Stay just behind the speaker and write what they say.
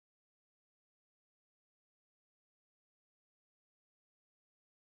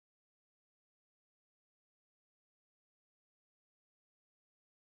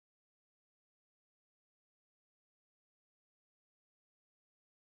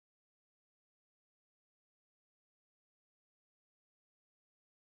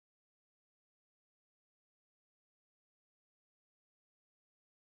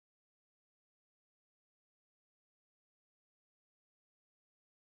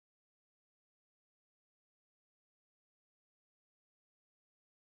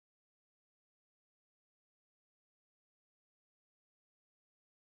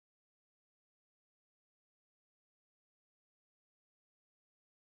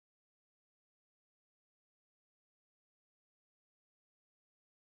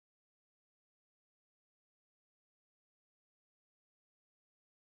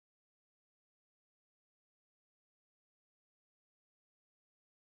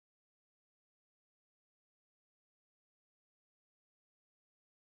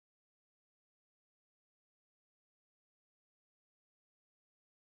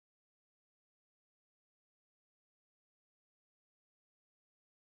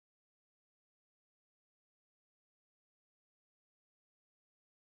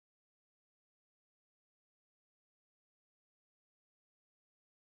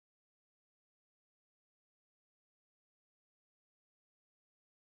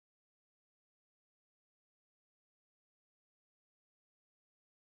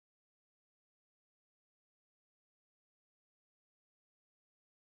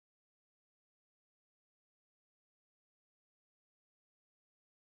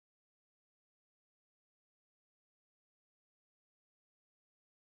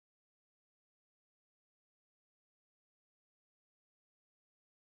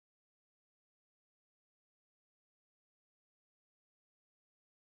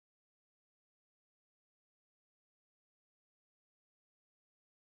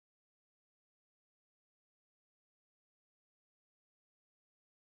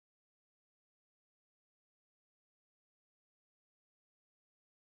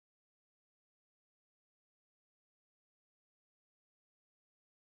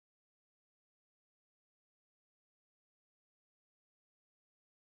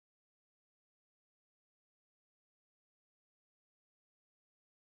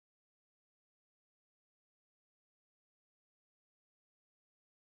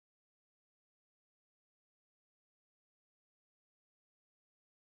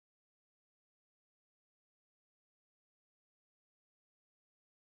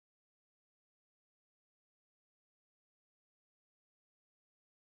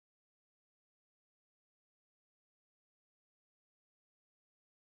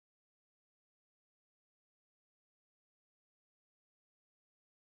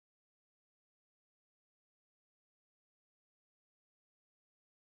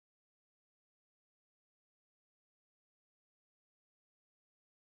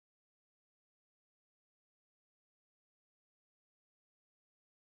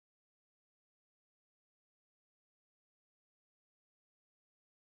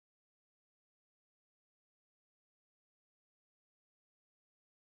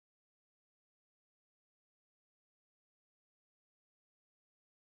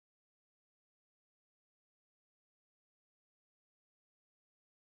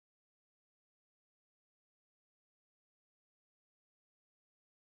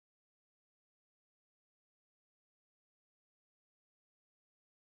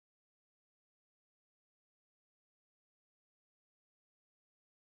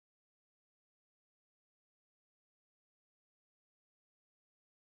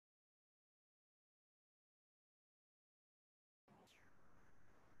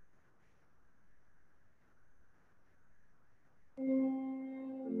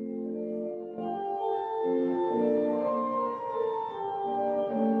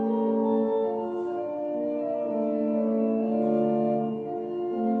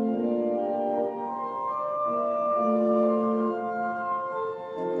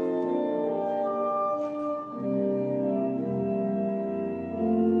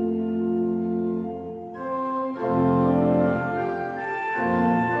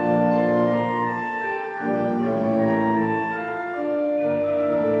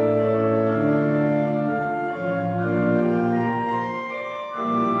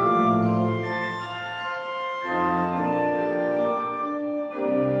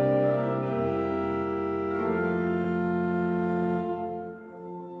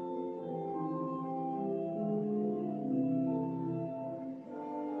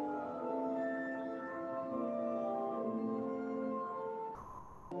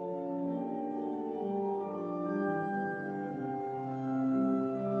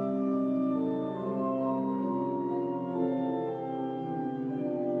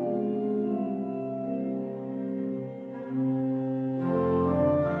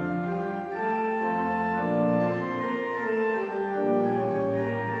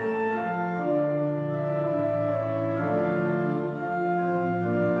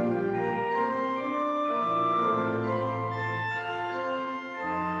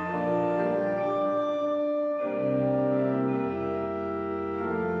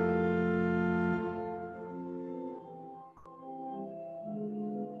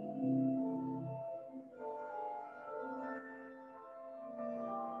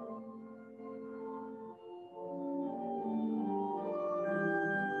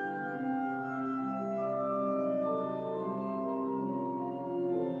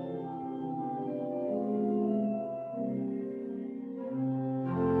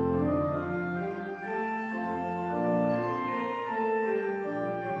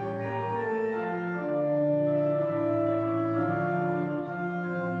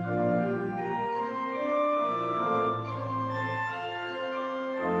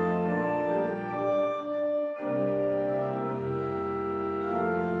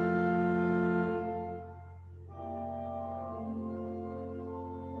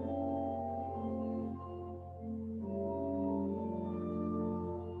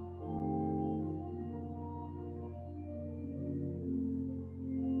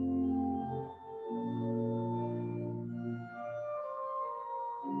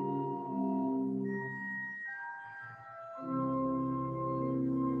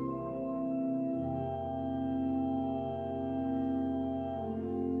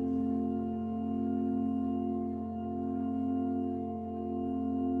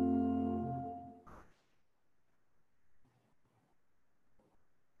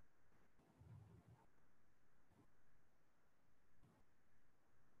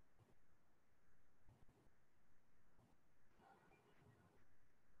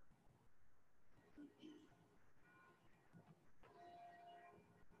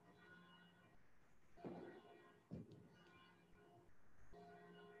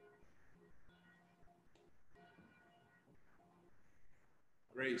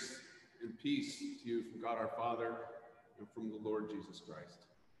Grace and peace to you from God our Father and from the Lord Jesus Christ.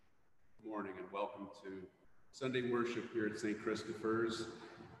 Good morning and welcome to Sunday worship here at St. Christopher's.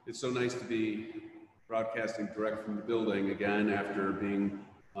 It's so nice to be broadcasting direct from the building again after being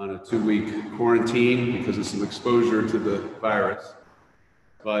on a 2-week quarantine because of some exposure to the virus.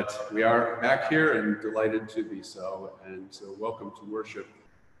 But we are back here and delighted to be so, and so welcome to worship.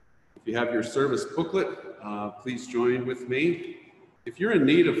 If you have your service booklet, please join with me. If you're in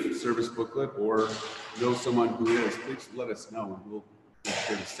need of a service booklet or know someone who is, please let us know and we'll make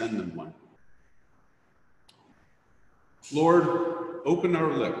sure to send them one. Lord, open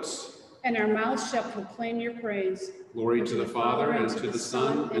our lips, and our mouths shall proclaim your praise. Glory to the Father, and to the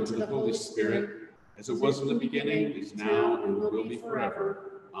Son, and to the Holy Spirit, as it was in the beginning, is now, and will be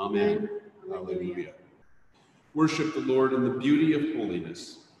forever. Amen. Alleluia. Worship the Lord in the beauty of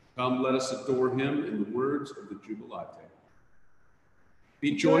holiness. Come, let us adore him in the words of the Jubilate.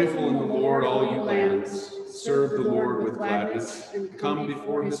 Be joyful in the Lord, all you lands. Serve the Lord with gladness, and come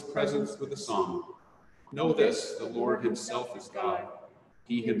before his presence with a song. Know this, the Lord himself is God.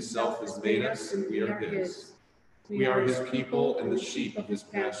 He himself has made us, and we are his. We are his people and the sheep of his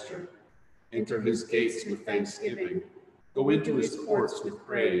pasture. Enter his gates with thanksgiving. Go into his courts with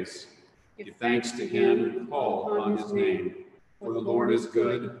praise. Give thanks to him and call upon his name. For the Lord is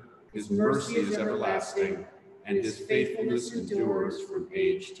good, his mercy is everlasting, and his faithfulness endures from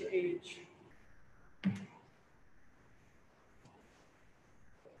age to age.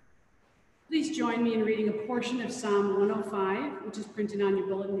 Please join me in reading a portion of Psalm 105, which is printed on your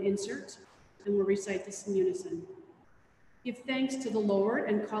bulletin insert, and we'll recite this in unison. Give thanks to the Lord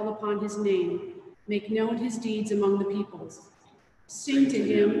and call upon his name. Make known his deeds among the peoples. Sing to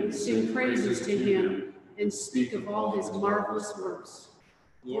him, sing praises to him, and speak of all his marvelous works.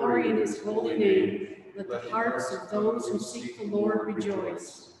 Glory in his holy name. Let the hearts of those who seek the Lord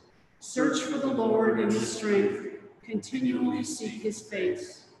rejoice. Search for the Lord in his strength. Continually seek his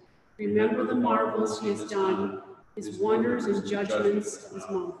face. Remember the marvels he has done, his wonders and judgments of his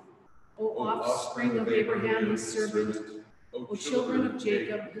mouth. O offspring of Abraham his servant, O children of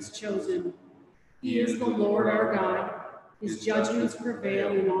Jacob his chosen. He is the Lord our God. His judgments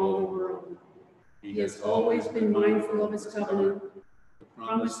prevail in all the world. He has always been mindful of his covenant, the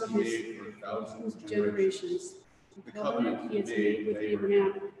promise of his for thousands of generations, the covenant he has made with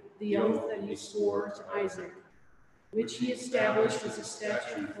Abraham, the oath that he swore to Isaac, which he established as a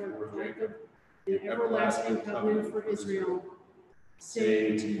statute for Jacob, an everlasting covenant for Israel,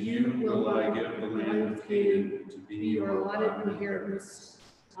 saying, to you will I give the land of Canaan to be your allotted inheritance.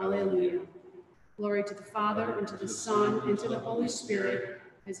 Alleluia. Glory to the Father, and to the Son, and to the Holy Spirit,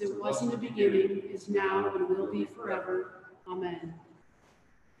 as it was in the beginning, is now, and will be forever. Amen.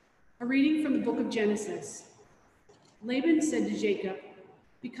 A reading from the book of Genesis. Laban said to Jacob,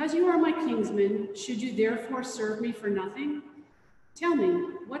 because you are my kinsman, should you therefore serve me for nothing? Tell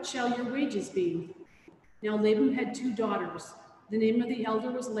me, what shall your wages be? Now Laban had 2 daughters. The name of the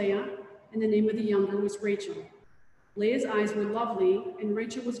elder was Leah, and the name of the younger was Rachel. Leah's eyes were lovely, and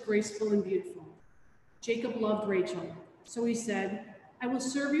Rachel was graceful and beautiful. Jacob loved Rachel, so he said, I will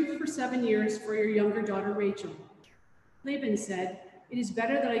serve you for 7 years for your younger daughter Rachel. Laban said, it is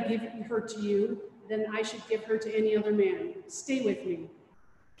better that I give her to you than I should give her to any other man. Stay with me.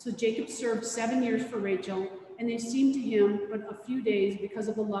 So Jacob served 7 years for Rachel, and they seemed to him but a few days because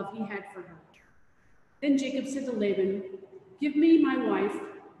of the love he had for her. Then Jacob said to Laban, give me my wife,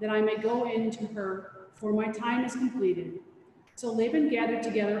 that I may go in to her, for my time is completed. So Laban gathered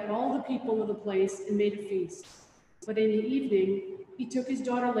together all the people of the place and made a feast. But in the evening, he took his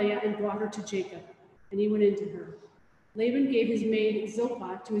daughter Leah and brought her to Jacob, and he went into her. Laban gave his maid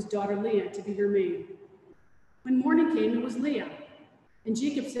Zilpah to his daughter Leah to be her maid. When morning came, it was Leah. And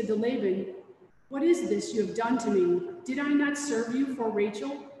Jacob said to Laban, what is this you have done to me? Did I not serve you for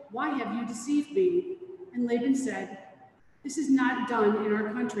Rachel? Why have you deceived me? And Laban said, this is not done in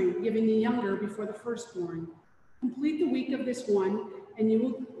our country, giving the younger before the firstborn. Complete the week of this one, and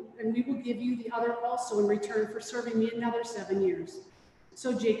we will give you the other also in return for serving me another 7 years.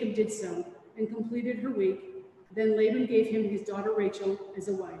 So Jacob did so, and completed her week. Then Laban gave him his daughter Rachel as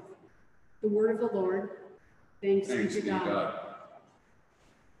a wife. The word of the Lord. Thanks be to God.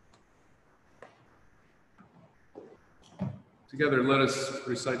 Together, let us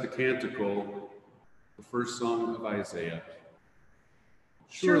recite the canticle, the first song of Isaiah.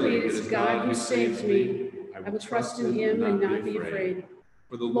 Surely it is God who saves me. I will trust in him and not be afraid.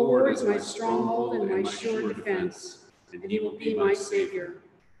 For the Lord is my stronghold and my sure defense, and he will be my Savior.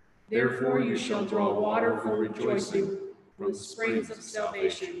 Therefore you shall draw water for rejoicing from the springs of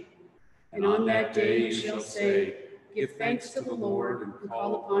salvation. And on that day you shall say, Give thanks to the Lord and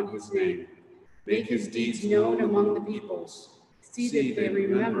call upon his name. Make his deeds known among the peoples. See that they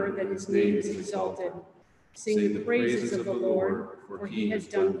remember that his name is exalted. Sing the praises of the Lord, for he has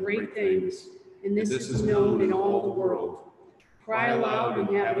done great things, and this is known in all the world. Cry aloud,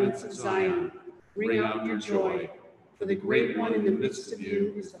 inhabitants of Zion. Ring out your joy, for the great one in the midst of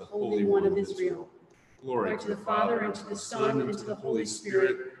you is the Holy One of Israel. Glory to the Father, and to the Son, and to the Holy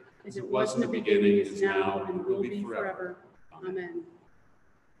Spirit, as it was in the beginning, is now, and will be forever. Amen.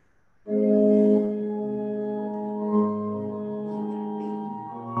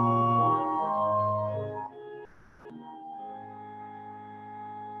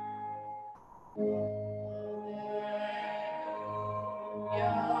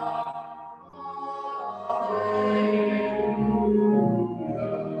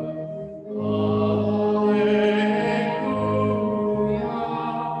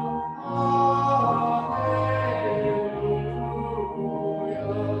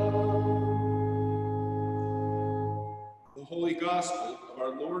 The Holy Gospel of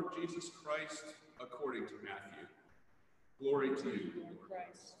our Lord Jesus Christ according to Matthew. Glory to you, Lord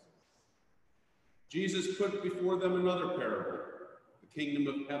Christ. Jesus put before them another parable. The kingdom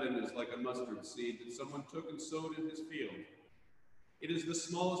of heaven is like a mustard seed that someone took and sowed in his field. It is the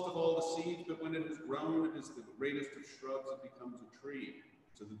smallest of all the seeds, but when it has grown, it is the greatest of shrubs. It becomes a tree,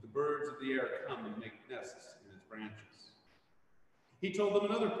 so that the birds of the air come and make nests in its branches. He told them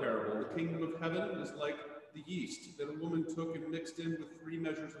another parable. The kingdom of heaven is like the yeast that a woman took and mixed in with 3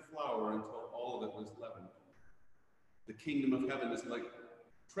 measures of flour until all of it was leavened. The kingdom of heaven is like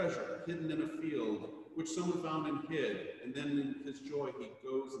treasure hidden in a field, which someone found and hid, and then in his joy he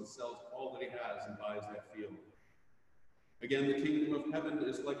goes and sells all that he has and buys that field. Again, the kingdom of heaven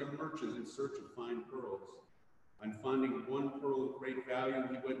is like a merchant in search of fine pearls. On finding one pearl of great value,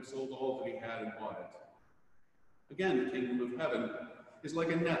 he went and sold all that he had and bought it. Again, the kingdom of heaven is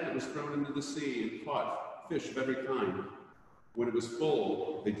like a net that was thrown into the sea and caught fish of every kind. When it was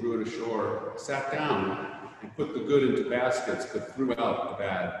full, they drew it ashore, sat down, and put the good into baskets, but threw out the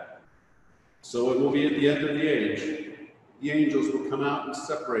bad. So it will be at the end of the age. The angels will come out and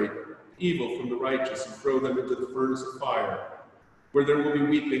separate evil from the righteous and throw them into the furnace of fire, where there will be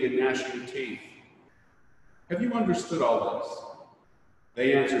weeping and gnashing of teeth. Have you understood all this?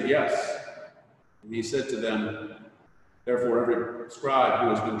 They answered, yes. And he said to them, therefore every scribe who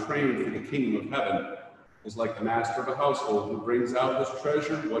has been trained for the kingdom of heaven is like the master of a household who brings out his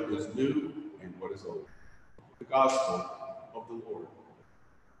treasure, what is new and what is old. The gospel of the Lord.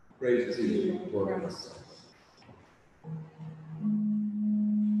 Praise to you, Lord Christ.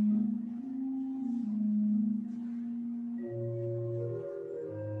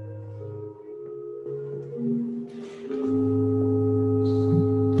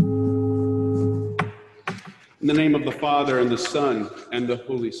 In the name of the Father, and the Son, and the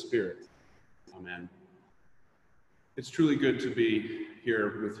Holy Spirit. Amen. It's truly good to be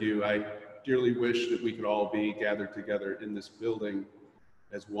here with you. I dearly wish that we could all be gathered together in this building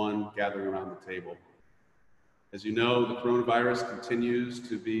as one, gathering around the table. As you know, the coronavirus continues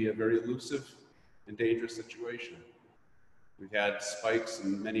to be a very elusive and dangerous situation. We've had spikes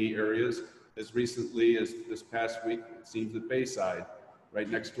in many areas. As recently as this past week, it seems that Bayside, right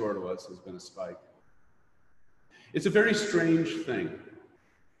next door to us, has been a spike. It's a very strange thing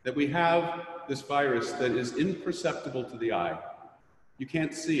that we have this virus that is imperceptible to the eye. You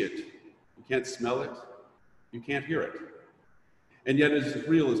can't see it, you can't smell it, you can't hear it. And yet it is as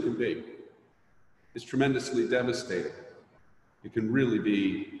real as can be. It's tremendously devastating. It can really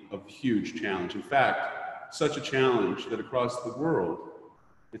be a huge challenge. In fact, such a challenge that across the world,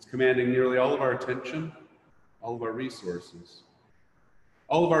 it's commanding nearly all of our attention, all of our resources,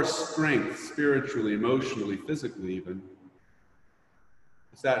 all of our strength, spiritually, emotionally, physically even.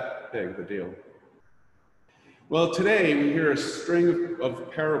 It's that big of a deal. Well, today we hear a string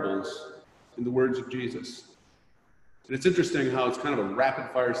of parables in the words of Jesus. And it's interesting how it's kind of a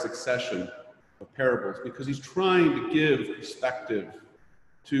rapid-fire succession of parables because he's trying to give perspective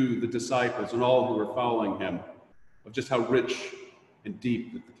to the disciples and all who are following him of just how rich and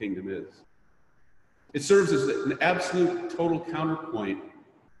deep that the kingdom is. It serves as an absolute total counterpoint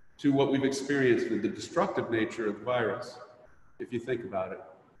to what we've experienced with the destructive nature of the virus, if you think about it.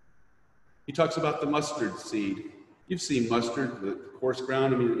 He talks about the mustard seed. You've seen mustard, the coarse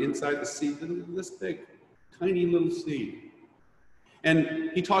ground. I mean, inside the seed, this big, tiny little seed. And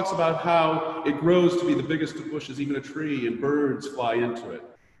he talks about how it grows to be the biggest of bushes, even a tree, and birds fly into it.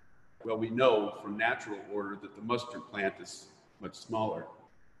 Well, we know from natural order that the mustard plant is much smaller.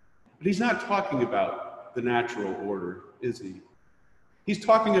 But he's not talking about the natural order, is he? He's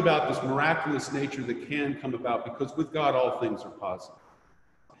talking about this miraculous nature that can come about because with God all things are possible.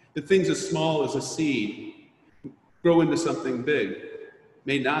 That things as small as a seed grow into something big.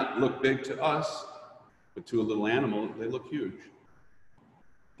 May not look big to us, but to a little animal, they look huge.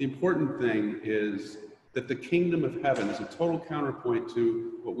 The important thing is that the kingdom of heaven is a total counterpoint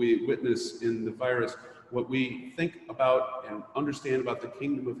to what we witness in the virus. What we think about and understand about the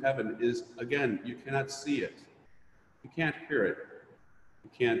kingdom of heaven is, again, you cannot see it. You can't hear it. You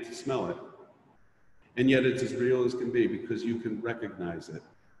can't smell it. And yet it's as real as can be because you can recognize it.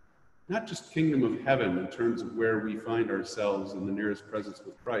 Not just kingdom of heaven in terms of where we find ourselves in the nearest presence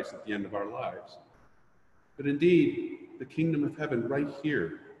with Christ at the end of our lives, but indeed the kingdom of heaven right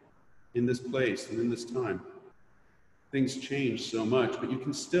here in this place and in this time. Things change so much, but you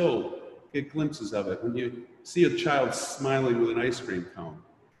can still get glimpses of it when you see a child smiling with an ice cream cone,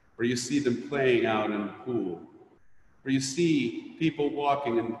 or you see them playing out in the pool, or you see people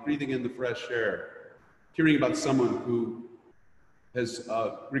walking and breathing in the fresh air, hearing about someone who has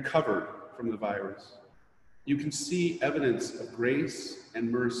recovered from the virus. You can see evidence of grace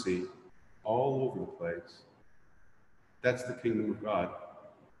and mercy all over the place. That's the kingdom of God.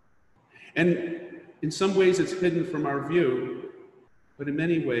 And in some ways it's hidden from our view, but in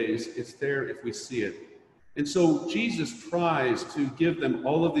many ways it's there if we see it. And so Jesus tries to give them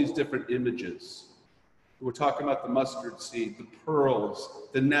all of these different images. We're talking about the mustard seed, the pearls,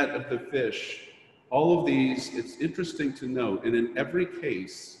 the net of the fish. All of these, it's interesting to note, and in every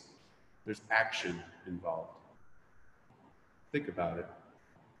case, there's action involved. Think about it.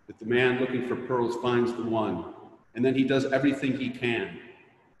 That the man looking for pearls finds the one, and then he does everything he can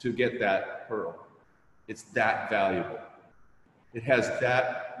to get that pearl. It's that valuable. It has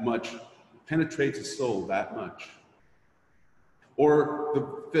that much, penetrates his soul that much. Or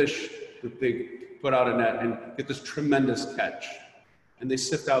the fish that they put out a net and get this tremendous catch. And they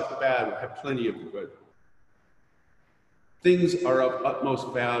sift out the bad and have plenty of the good. Things are of utmost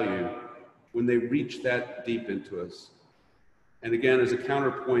value when they reach that deep into us. And again, as a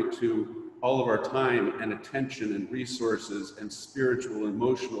counterpoint to all of our time and attention and resources and spiritual and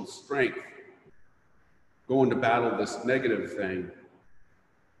emotional strength, going to battle this negative thing,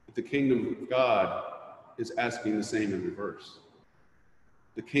 the kingdom of God is asking the same in reverse.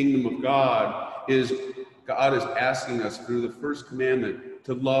 The kingdom of God is asking us through the first commandment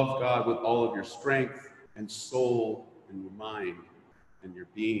to love God with all of your strength and soul and your mind and your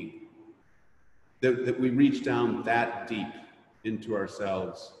being. That we reach down that deep into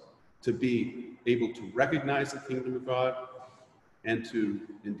ourselves to be able to recognize the kingdom of God and to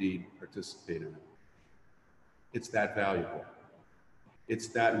indeed participate in it. It's that valuable. It's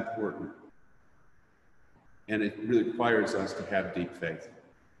that important. And it really requires us to have deep faith.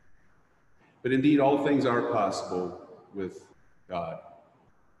 But indeed, all things are possible with God.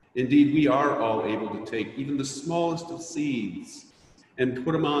 Indeed, we are all able to take even the smallest of seeds and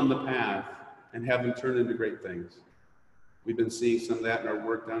put them on the path and have them turn into great things. We've been seeing some of that in our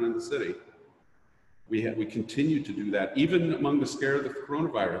work down in the city. We continue to do that, even among the scare of the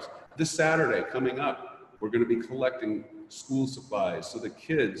coronavirus. This Saturday coming up, we're going to be collecting school supplies so the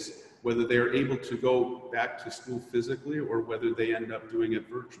kids, whether they're able to go back to school physically or whether they end up doing it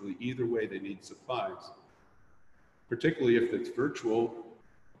virtually, either way they need supplies. Particularly if it's virtual,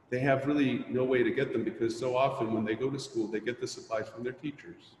 they have really no way to get them because so often when they go to school, they get the supplies from their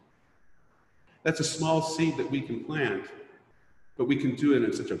teachers. That's a small seed that we can plant, but we can do it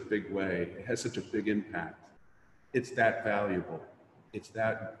in such a big way. It has such a big impact. It's that valuable. It's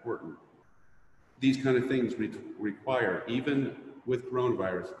that important. These kind of things require, even with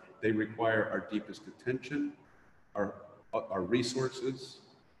coronavirus, they require our deepest attention, our resources,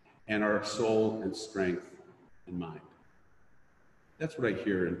 and our soul and strength and mind. That's what I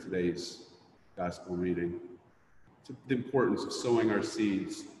hear in today's gospel reading. It's the importance of sowing our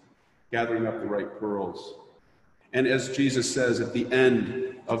seeds, gathering up the right pearls. And as Jesus says at the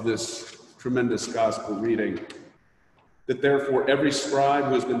end of this tremendous gospel reading, that therefore every scribe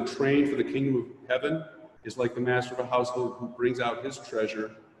who has been trained for the kingdom of heaven is like the master of a household who brings out his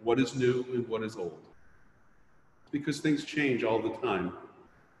treasure, what is new and what is old. Because things change all the time.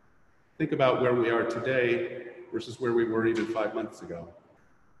 Think about where we are today versus where we were even 5 months ago.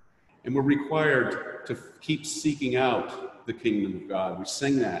 And we're required to keep seeking out the kingdom of God. We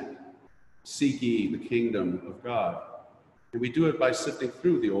sing that, seek ye the kingdom of God. And we do it by sifting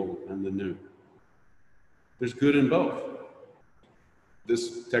through the old and the new. There's good in both.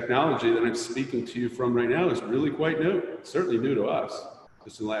 This technology that I'm speaking to you from right now is really quite new. It's certainly new to us,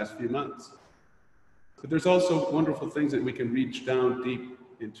 just in the last few months. But there's also wonderful things that we can reach down deep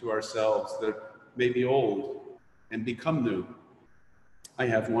into ourselves that may be old and become new. I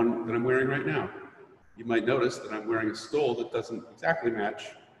have one that I'm wearing right now. You might notice that I'm wearing a stole that doesn't exactly match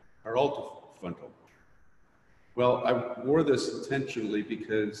our altar frontal. Well, I wore this intentionally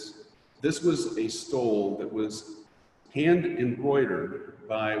because this was a stole that was hand embroidered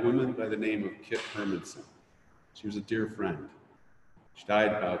by a woman by the name of Kit Hermanson. She was a dear friend. She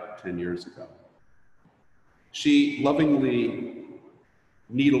died about 10 years ago. She lovingly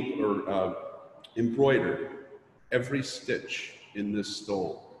embroidered every stitch in this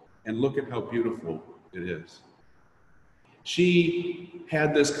stole, and look at how beautiful it is. She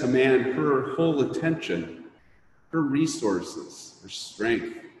had this command, her whole attention, her resources, her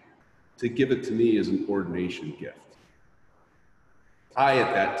strength, to give it to me as an ordination gift. I,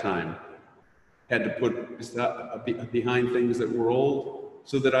 at that time, had to put behind things that were old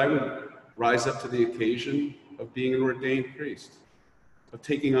so that I would rise up to the occasion of being an ordained priest, of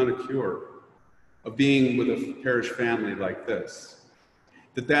taking on a cure, of being with a parish family like this.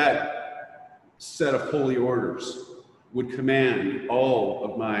 That set of holy orders would command all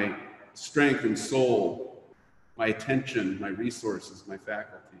of my strength and soul, my attention, my resources, my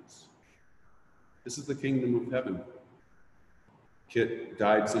faculties. This is the kingdom of heaven. Kit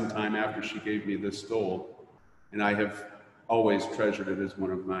died sometime after she gave me this stole, and I have always treasured it as one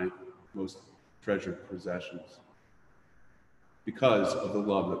of my most treasured possessions because of the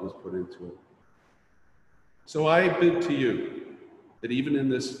love that was put into it. So I bid to you that even in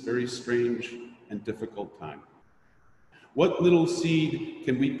this very strange and difficult time, what little seed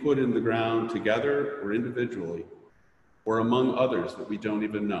can we put in the ground together or individually or among others that we don't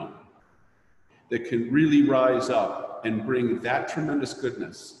even know, that can really rise up and bring that tremendous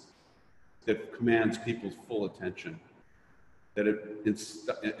goodness that commands people's full attention, that it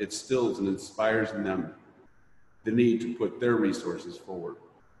instills and inspires in them the need to put their resources forward,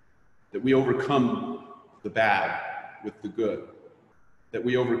 that we overcome the bad with the good, that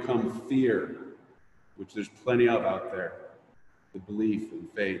we overcome fear, which there's plenty of out there, the belief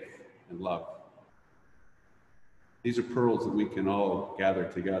and faith and love. These are pearls that we can all gather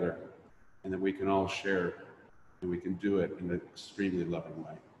together and that we can all share, and we can do it in an extremely loving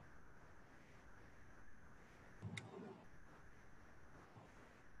way.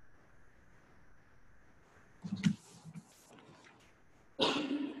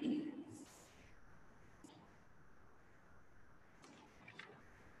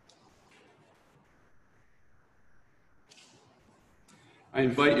 I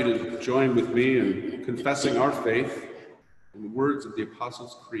invite you to join with me in confessing our faith in the words of the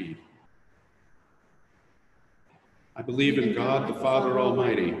Apostles' Creed. I believe in God, the Father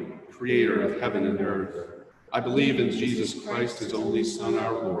Almighty, creator of heaven and earth. I believe in Jesus Christ, his only Son,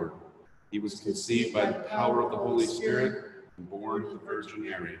 our Lord. He was conceived by the power of the Holy Spirit and born of the Virgin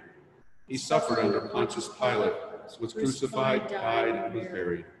Mary. He suffered under Pontius Pilate, was crucified, died, and was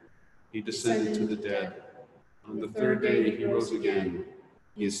buried. He descended to the dead. On the third day he rose again.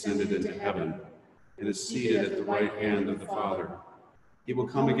 He ascended into heaven and is seated at the right hand of the Father. He will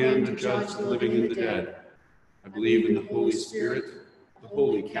come again to judge the living and the dead. I believe in the Holy Spirit, the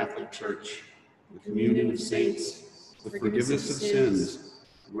Holy Catholic Church, the communion of saints, the forgiveness of sins,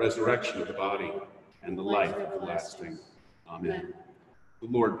 the resurrection of the body, and the life everlasting. Amen. The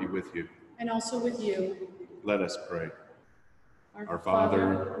Lord be with you. And also with you. Let us pray. Our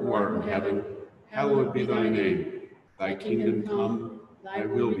Father, who art in heaven, hallowed be thy name. Thy kingdom come, thy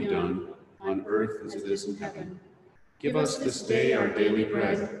will be done, on earth as it is in heaven. Give us this day our daily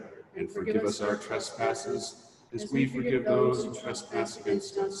bread, and forgive us our trespasses, as we forgive those who trespass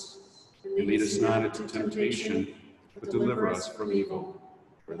against us. And lead us not into temptation, but deliver us from evil.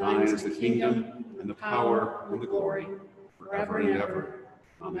 For thine is the kingdom, and the power, and the glory, forever and ever.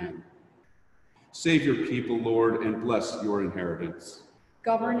 Amen. Save your people, Lord, and bless your inheritance.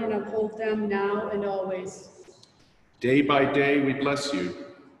 Govern and uphold them now and always. Day by day we bless you.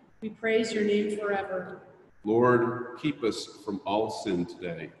 We praise your name forever. Lord, keep us from all sin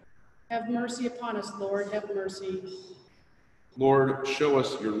today. Have mercy upon us, Lord, have mercy. Lord, show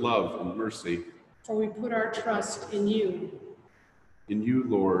us your love and mercy. For we put our trust in you. In you,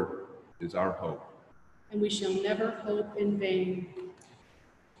 Lord, is our hope. And we shall never hope in vain.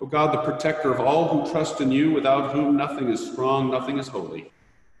 O God, the protector of all who trust in you, without whom nothing is strong, nothing is holy,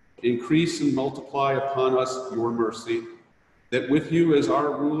 increase and multiply upon us your mercy, that with you as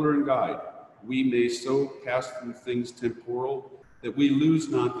our ruler and guide, we may so pass through things temporal, that we lose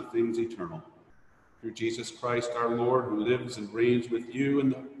not the things eternal. Through Jesus Christ our Lord, who lives and reigns with you in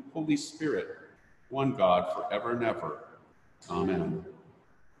the Holy Spirit, one God, forever and ever. Amen.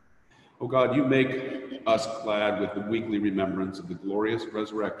 O God, you make us glad with the weekly remembrance of the glorious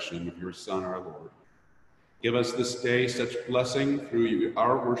resurrection of your Son, our Lord. Give us this day such blessing through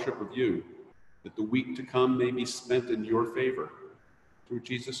our worship of you, that the week to come may be spent in your favor. Through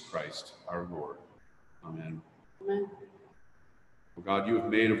Jesus Christ, our Lord. Amen. Amen. O God, you have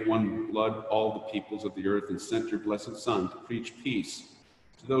made of one blood all the peoples of the earth and sent your blessed Son to preach peace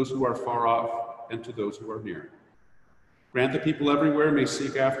to those who are far off and to those who are near. Grant that people everywhere may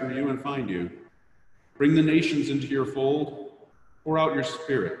seek after you and find you. Bring the nations into your fold. Pour out your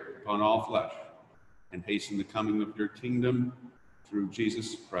Spirit upon all flesh, and hasten the coming of your kingdom through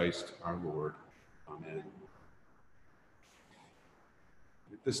Jesus Christ our Lord. Amen.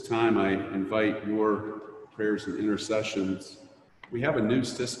 At this time, I invite your prayers and intercessions. We have a new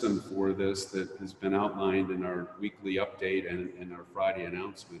system for this that has been outlined in our weekly update and in our Friday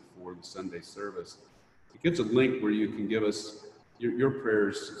announcement for the Sunday service. It gives a link where you can give us your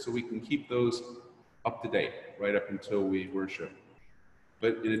prayers so we can keep those up to date right up until we worship.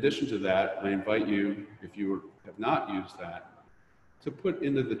 But in addition to that, I invite you, if you have not used that, to put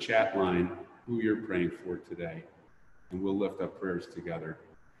into the chat line who you're praying for today, and we'll lift up prayers together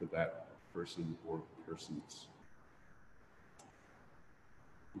for that person or persons.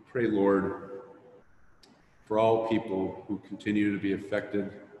 We pray, Lord, for all people who continue to be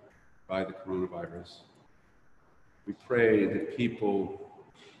affected by the coronavirus. We pray that people,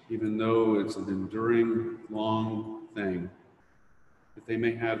 even though it's an enduring, long thing, that they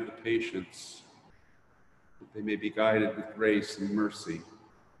may have the patience, that they may be guided with grace and mercy,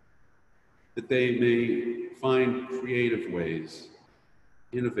 that they may find creative ways,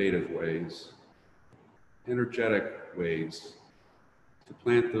 innovative ways, energetic ways to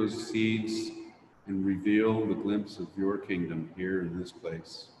plant those seeds and reveal the glimpse of your kingdom here in this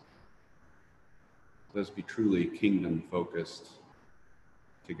place. Let's be truly kingdom-focused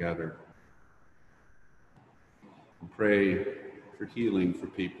together. We pray for healing for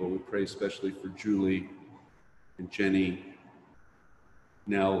people. We pray especially for Julie and Jenny,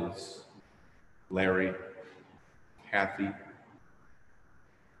 Nels, Larry, Kathy.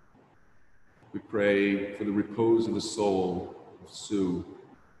 We pray for the repose of the soul of Sue,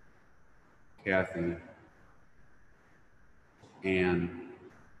 Kathy, Anne,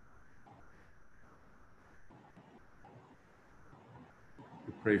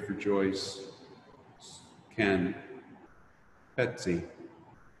 we pray for Joyce, Ken, Betsy,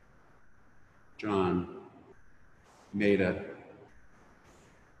 John, Maida,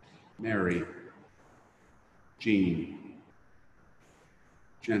 Mary, Jean,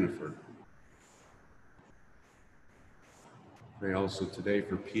 Jennifer. Pray also today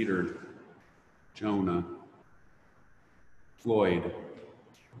for Peter, Jonah, Floyd,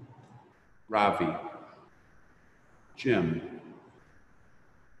 Ravi, Jim,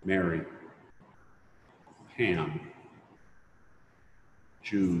 Mary, Pam,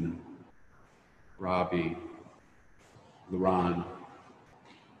 June, Robbie, Laron,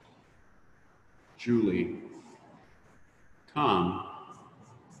 Julie, Tom,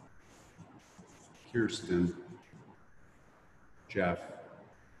 Kirsten, Jeff,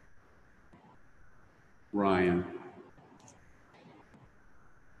 Ryan.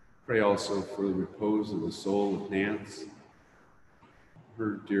 Pray also for the repose of the soul of Nance,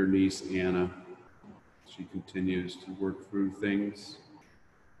 her dear niece Anna. She continues to work through things.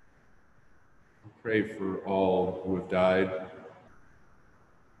 Pray for all who have died,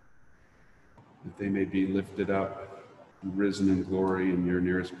 that they may be lifted up and risen in glory in your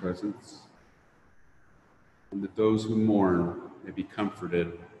nearest presence, and that those who mourn may be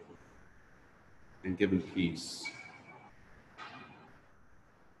comforted and given peace.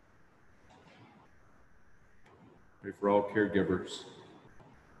 Pray for all caregivers.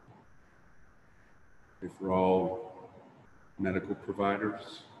 Pray for all medical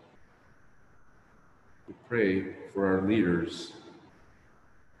providers. We pray for our leaders,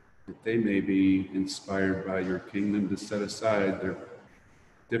 that they may be inspired by your kingdom to set aside their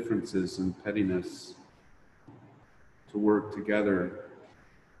differences and pettiness, to work together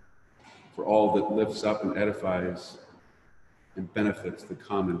for all that lifts up and edifies and benefits the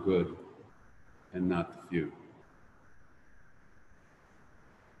common good and not the few.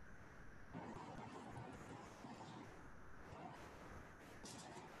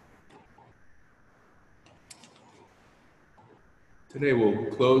 Today we'll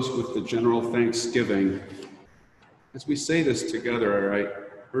close with the general thanksgiving. As we say this together, I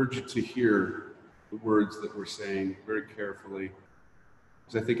urge you to hear the words that we're saying very carefully,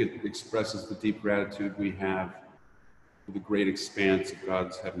 because I think it expresses the deep gratitude we have for the great expanse of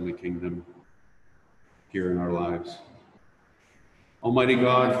God's heavenly kingdom here in our lives. Almighty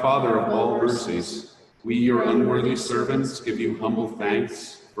God, Father of all mercies, we, your unworthy servants, give you humble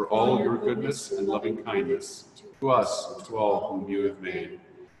thanks for all your goodness and loving kindness to us and to all whom you have made.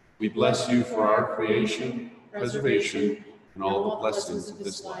 We bless you for our creation, preservation, and all the blessings of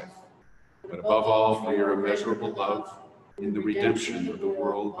this life, but above all for your immeasurable love in the redemption of the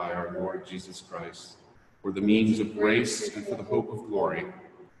world by our Lord Jesus Christ, for the means of grace and for the hope of glory.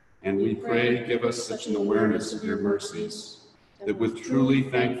 And we pray, give us such an awareness of your mercies, that with truly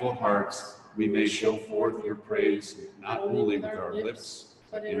thankful hearts we may show forth your praise, not only with our lips,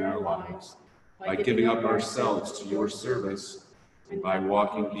 but in our lives, by giving up ourselves to your service, and by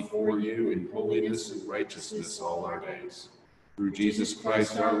walking before you in holiness and righteousness all our days. Through Jesus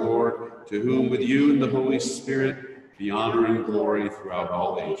Christ our Lord, to whom with you and the Holy Spirit be honor and glory throughout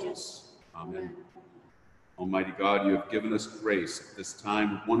all ages. Amen. Almighty God, you have given us grace at this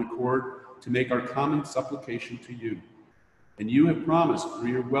time with one accord to make our common supplication to you. And you have promised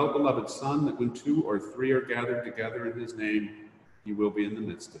through your well-beloved Son that when 2 or 3 are gathered together in his name, he will be in the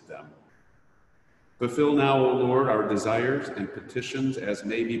midst of them. Fulfill now, O Lord, our desires and petitions as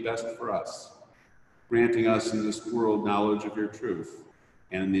may be best for us, granting us in this world knowledge of your truth,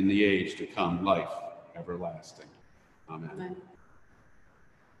 and in the age to come life everlasting. Amen. Amen.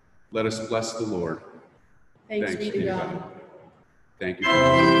 Let us bless the Lord. Thanks be to God. Thank you for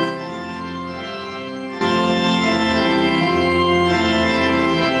joining us.